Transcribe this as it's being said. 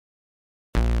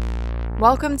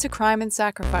Welcome to Crime and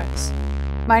Sacrifice.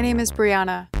 My name is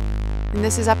Brianna, and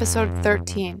this is episode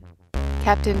 13,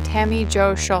 Captain Tammie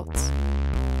Jo Shults.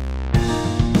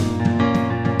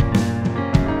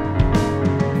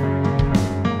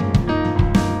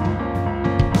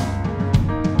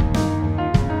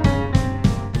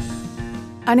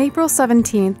 On April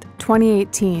 17,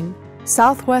 2018,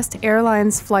 Southwest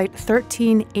Airline's Flight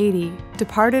 1380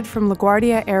 departed from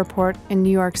LaGuardia Airport in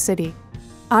New York City,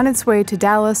 on its way to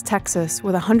Dallas, Texas,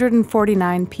 with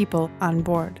 149 people on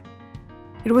board.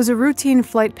 It was a routine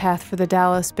flight path for the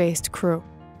Dallas-based crew.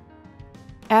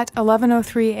 At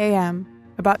 11:03 a.m.,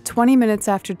 about 20 minutes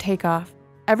after takeoff,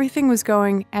 everything was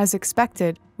going as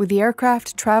expected, with the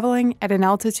aircraft traveling at an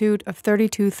altitude of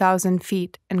 32,000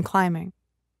 feet and climbing.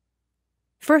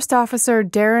 First Officer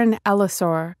Darren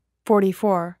Ellisor,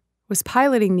 44, was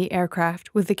piloting the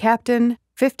aircraft with the captain,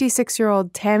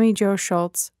 56-year-old Tammie Jo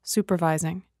Shults,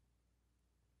 supervising.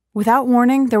 Without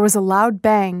warning, there was a loud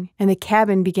bang and the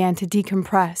cabin began to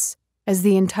decompress as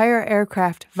the entire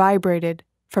aircraft vibrated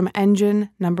from engine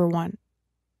number 1.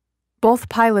 Both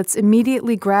pilots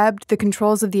immediately grabbed the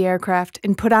controls of the aircraft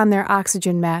and put on their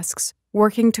oxygen masks,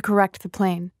 working to correct the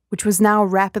plane, which was now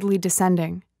rapidly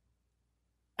descending.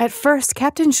 At first,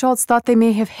 Captain Shults thought they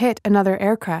may have hit another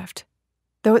aircraft,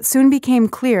 though it soon became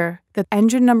clear that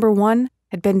engine number 1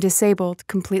 had been disabled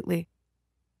completely.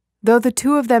 Though the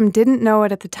two of them didn't know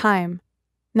it at the time,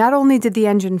 not only did the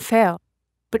engine fail,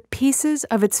 but pieces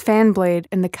of its fan blade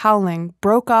and the cowling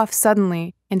broke off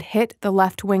suddenly and hit the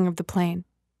left wing of the plane.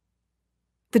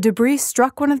 The debris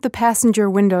struck one of the passenger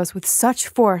windows with such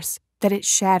force that it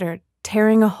shattered,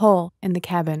 tearing a hole in the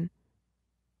cabin.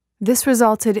 This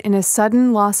resulted in a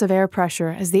sudden loss of air pressure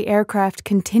as the aircraft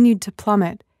continued to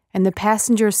plummet, and the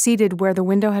passengers seated where the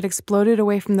window had exploded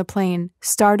away from the plane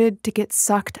started to get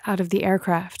sucked out of the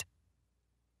aircraft.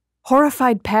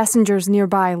 Horrified passengers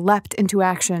nearby leapt into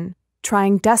action,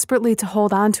 trying desperately to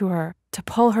hold on to her, to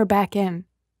pull her back in.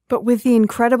 But with the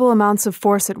incredible amounts of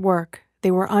force at work,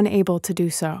 they were unable to do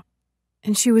so.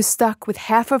 And she was stuck with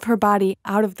half of her body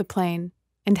out of the plane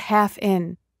and half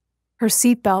in, her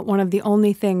seatbelt one of the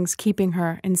only things keeping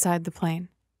her inside the plane.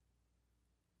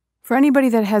 For anybody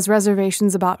that has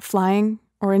reservations about flying,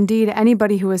 or indeed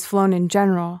anybody who has flown in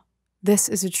general, this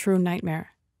is a true nightmare.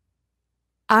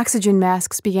 Oxygen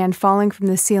masks began falling from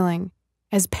the ceiling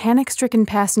as panic-stricken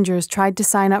passengers tried to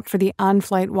sign up for the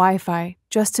on-flight Wi-Fi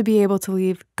just to be able to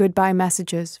leave goodbye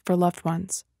messages for loved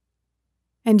ones.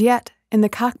 And yet, in the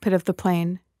cockpit of the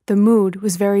plane, the mood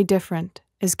was very different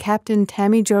as Captain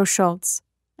Tammie Jo Shults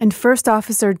and First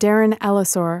Officer Darren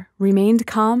Ellisor remained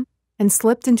calm and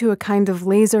slipped into a kind of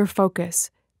laser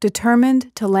focus,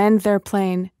 determined to land their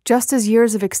plane just as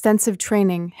years of extensive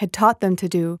training had taught them to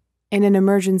do in an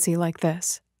emergency like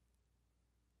this.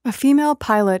 A female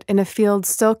pilot in a field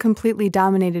still completely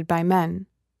dominated by men,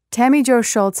 Tammie Jo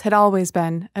Shults had always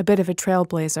been a bit of a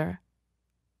trailblazer.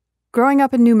 Growing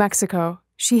up in New Mexico,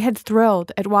 she had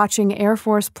thrilled at watching Air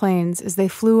Force planes as they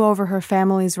flew over her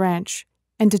family's ranch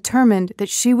and determined that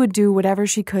she would do whatever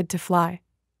she could to fly.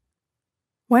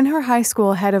 When her high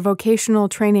school had a vocational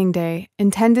training day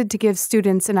intended to give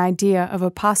students an idea of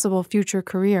a possible future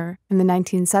career in the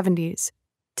 1970s,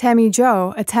 Tammie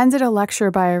Jo attended a lecture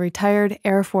by a retired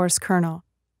Air Force colonel.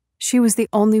 She was the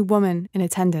only woman in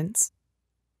attendance.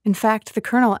 In fact, the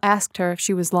colonel asked her if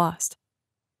she was lost.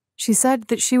 She said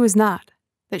that she was not,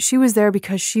 that she was there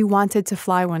because she wanted to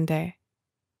fly one day.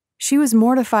 She was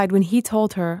mortified when he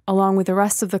told her, along with the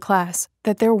rest of the class,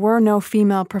 that there were no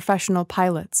female professional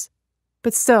pilots.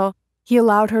 But still, he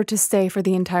allowed her to stay for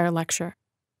the entire lecture.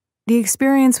 The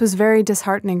experience was very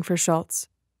disheartening for Shults,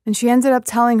 and she ended up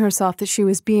telling herself that she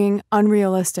was being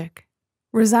unrealistic,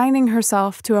 resigning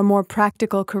herself to a more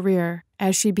practical career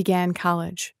as she began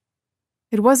college.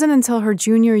 It wasn't until her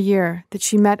junior year that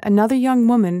she met another young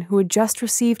woman who had just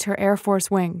received her Air Force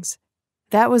wings.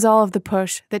 That was all of the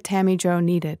push that Tammie Jo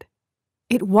needed.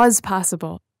 It was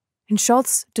possible, and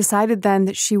Shults decided then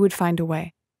that she would find a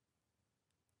way.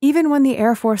 Even when the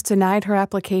Air Force denied her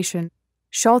application,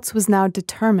 Shults was now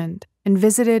determined and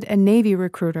visited a Navy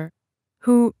recruiter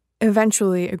who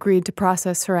eventually agreed to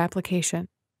process her application.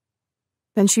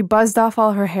 Then she buzzed off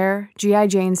all her hair, G.I.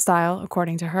 Jane style,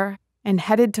 according to her, and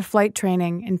headed to flight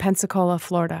training in Pensacola,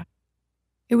 Florida.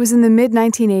 It was in the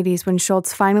mid-1980s when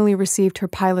Shults finally received her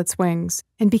pilot's wings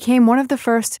and became one of the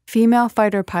first female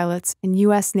fighter pilots in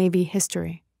U.S. Navy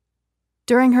history.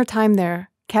 During her time there,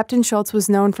 Captain Shults was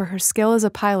known for her skill as a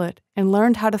pilot and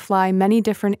learned how to fly many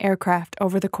different aircraft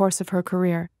over the course of her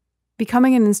career,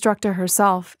 becoming an instructor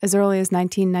herself as early as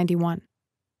 1991.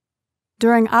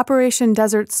 During Operation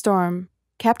Desert Storm,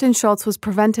 Captain Shults was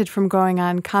prevented from going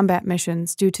on combat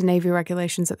missions due to Navy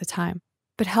regulations at the time,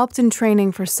 but helped in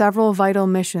training for several vital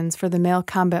missions for the male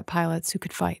combat pilots who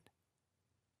could fight.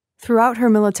 Throughout her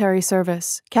military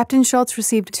service, Captain Shults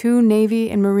received 2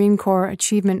 Navy and Marine Corps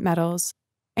Achievement Medals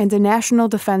and a National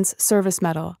Defense Service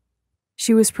Medal.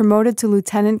 She was promoted to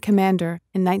lieutenant commander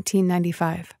in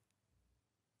 1995.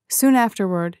 Soon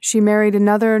afterward, she married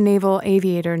another naval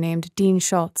aviator named Dean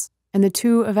Shults, and the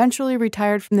two eventually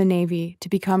retired from the Navy to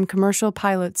become commercial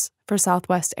pilots for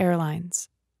Southwest Airlines.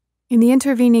 In the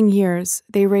intervening years,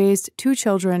 they raised 2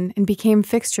 children and became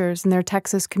fixtures in their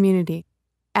Texas community,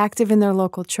 active in their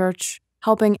local church,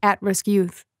 helping at-risk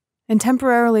youth, and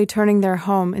temporarily turning their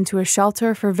home into a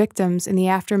shelter for victims in the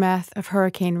aftermath of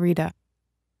Hurricane Rita.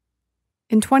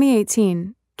 In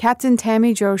 2018, Captain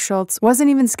Tammie Jo Shults wasn't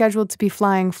even scheduled to be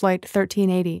flying Flight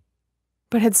 1380,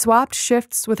 but had swapped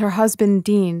shifts with her husband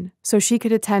Dean so she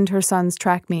could attend her son's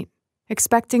track meet,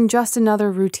 expecting just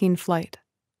another routine flight.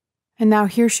 And now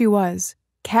here she was,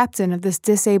 captain of this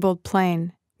disabled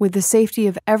plane, with the safety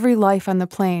of every life on the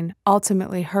plane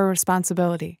ultimately her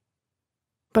responsibility.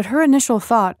 But her initial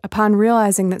thought upon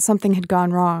realizing that something had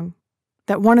gone wrong,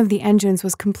 that one of the engines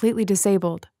was completely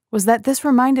disabled, was that this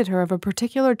reminded her of a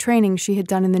particular training she had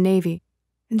done in the Navy,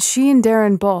 and she and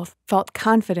Darren both felt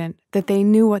confident that they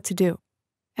knew what to do.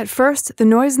 At first, the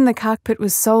noise in the cockpit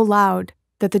was so loud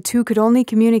that the two could only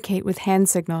communicate with hand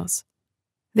signals.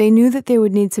 They knew that they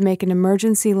would need to make an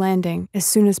emergency landing as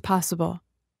soon as possible.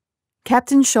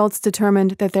 Captain Shults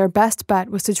determined that their best bet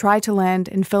was to try to land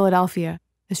in Philadelphia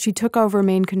as she took over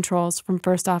main controls from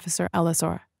First Officer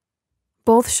Ellisor.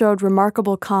 Both showed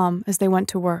remarkable calm as they went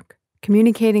to work,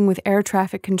 communicating with air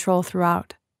traffic control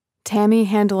throughout, Tammie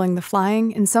handling the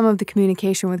flying and some of the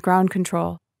communication with ground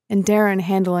control, and Darren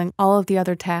handling all of the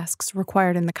other tasks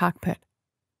required in the cockpit.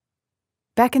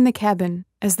 Back in the cabin,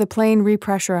 as the plane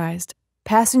repressurized,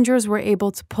 passengers were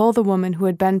able to pull the woman who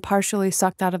had been partially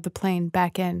sucked out of the plane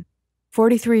back in,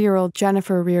 43-year-old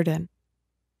Jennifer Reardon.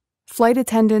 Flight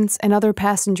attendants and other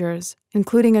passengers,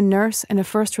 including a nurse and a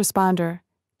first responder,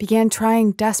 began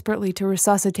trying desperately to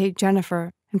resuscitate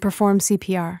Jennifer and perform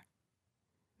CPR.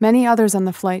 Many others on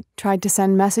the flight tried to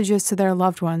send messages to their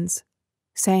loved ones,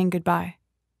 saying goodbye.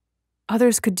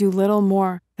 Others could do little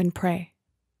more than pray.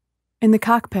 In the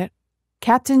cockpit,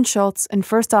 Captain Shults and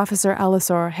First Officer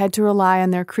Ellisor had to rely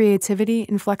on their creativity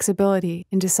and flexibility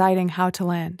in deciding how to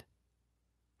land.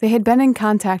 They had been in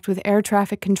contact with air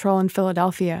traffic control in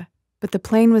Philadelphia, but the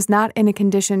plane was not in a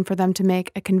condition for them to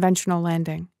make a conventional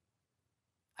landing.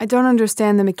 I don't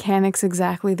understand the mechanics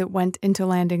exactly that went into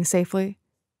landing safely,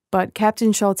 but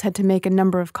Captain Shults had to make a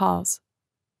number of calls,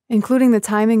 including the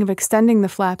timing of extending the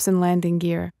flaps and landing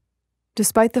gear,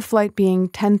 despite the flight being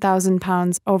 10,000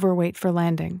 pounds overweight for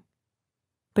landing.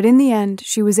 But in the end,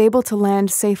 she was able to land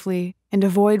safely and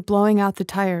avoid blowing out the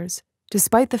tires,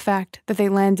 despite the fact that they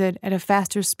landed at a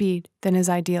faster speed than is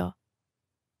ideal.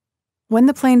 When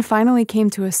the plane finally came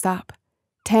to a stop,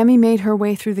 Tammie made her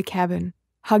way through the cabin,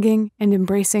 hugging and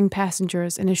embracing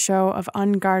passengers in a show of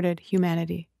unguarded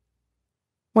humanity.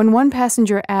 When one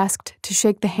passenger asked to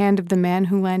shake the hand of the man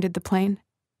who landed the plane,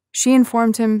 she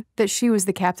informed him that she was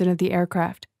the captain of the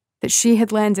aircraft, that she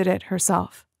had landed it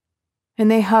herself,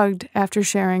 and they hugged after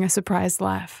sharing a surprised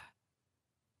laugh.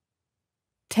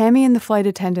 Tammie and the flight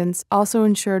attendants also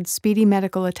ensured speedy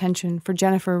medical attention for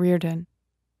Jennifer Reardon,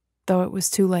 though it was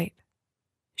too late.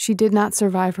 She did not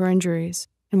survive her injuries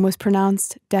and was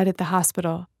pronounced dead at the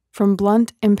hospital from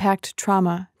blunt impact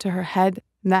trauma to her head,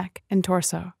 neck, and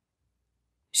torso.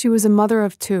 She was a mother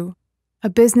of 2, a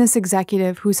business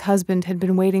executive whose husband had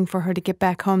been waiting for her to get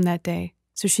back home that day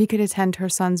so she could attend her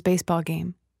son's baseball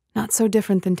game, not so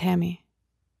different than Tammie.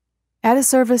 At a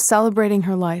service celebrating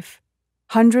her life,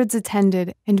 hundreds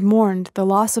attended and mourned the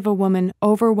loss of a woman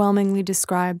overwhelmingly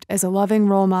described as a loving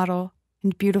role model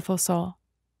and beautiful soul.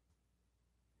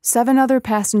 7 other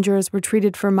passengers were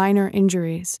treated for minor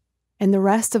injuries, and the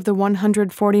rest of the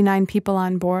 149 people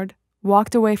on board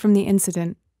walked away from the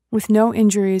incident with no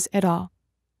injuries at all.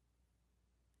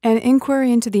 An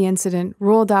inquiry into the incident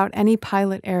ruled out any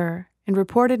pilot error and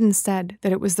reported instead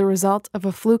that it was the result of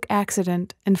a fluke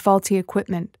accident and faulty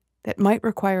equipment that might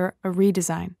require a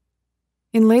redesign.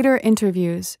 In later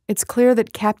interviews, it's clear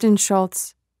that Captain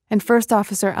Shults and First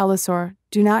Officer Ellisor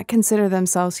do not consider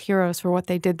themselves heroes for what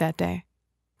they did that day.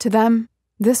 To them,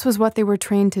 this was what they were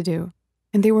trained to do,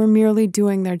 and they were merely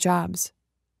doing their jobs.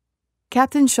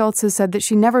 Captain Shults has said that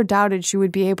she never doubted she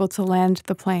would be able to land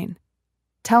the plane,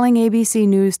 telling ABC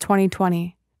News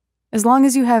 2020, "As long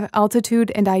as you have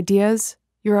altitude and ideas,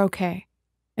 you're okay.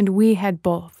 And we had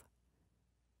both."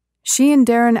 She and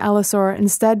Darren Ellisor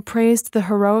instead praised the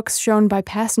heroics shown by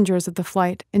passengers of the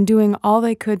flight in doing all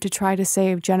they could to try to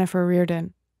save Jennifer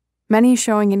Reardon, many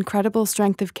showing incredible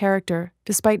strength of character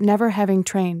despite never having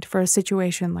trained for a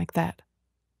situation like that.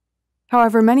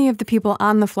 However, many of the people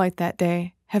on the flight that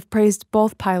day have praised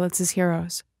both pilots as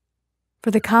heroes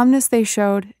for the calmness they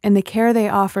showed and the care they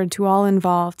offered to all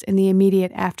involved in the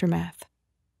immediate aftermath.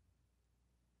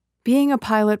 Being a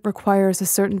pilot requires a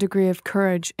certain degree of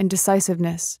courage and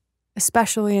decisiveness,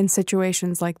 especially in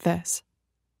situations like this.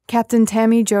 Captain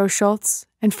Tammie Jo Shults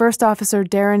and First Officer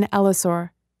Darren Ellisor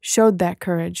showed that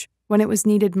courage when it was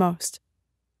needed most.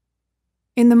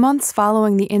 In the months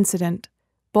following the incident,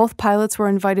 both pilots were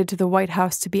invited to the White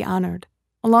House to be honored,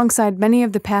 alongside many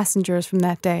of the passengers from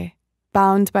that day,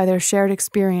 bound by their shared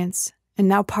experience and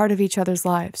now part of each other's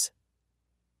lives.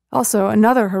 Also,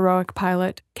 another heroic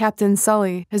pilot, Captain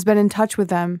Sully, has been in touch with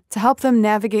them to help them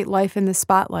navigate life in the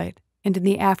spotlight and in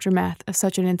the aftermath of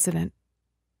such an incident.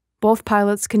 Both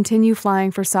pilots continue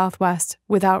flying for Southwest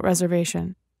without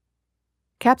reservation.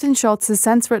 Captain Shults has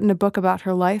since written a book about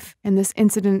her life and this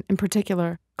incident in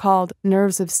particular called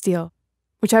Nerves of Steel,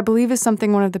 which I believe is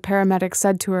something one of the paramedics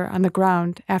said to her on the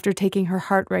ground after taking her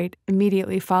heart rate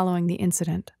immediately following the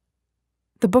incident.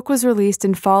 The book was released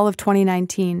in fall of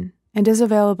 2019 and is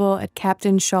available at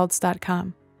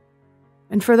captainshults.com.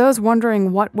 And for those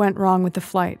wondering what went wrong with the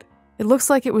flight, it looks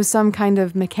like it was some kind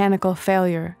of mechanical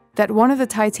failure, that one of the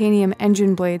titanium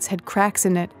engine blades had cracks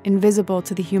in it invisible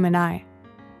to the human eye.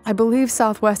 I believe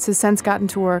Southwest has since gotten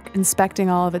to work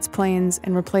inspecting all of its planes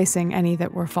and replacing any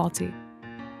that were faulty.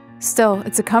 Still,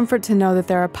 it's a comfort to know that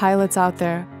there are pilots out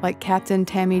there like Captain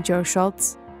Tammie Jo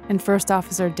Shults and First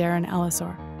Officer Darren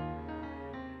Ellisor.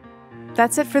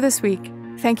 That's it for this week.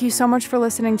 Thank you so much for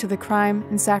listening to the Crime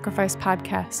and Sacrifice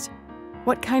podcast.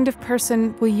 What kind of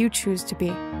person will you choose to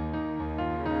be?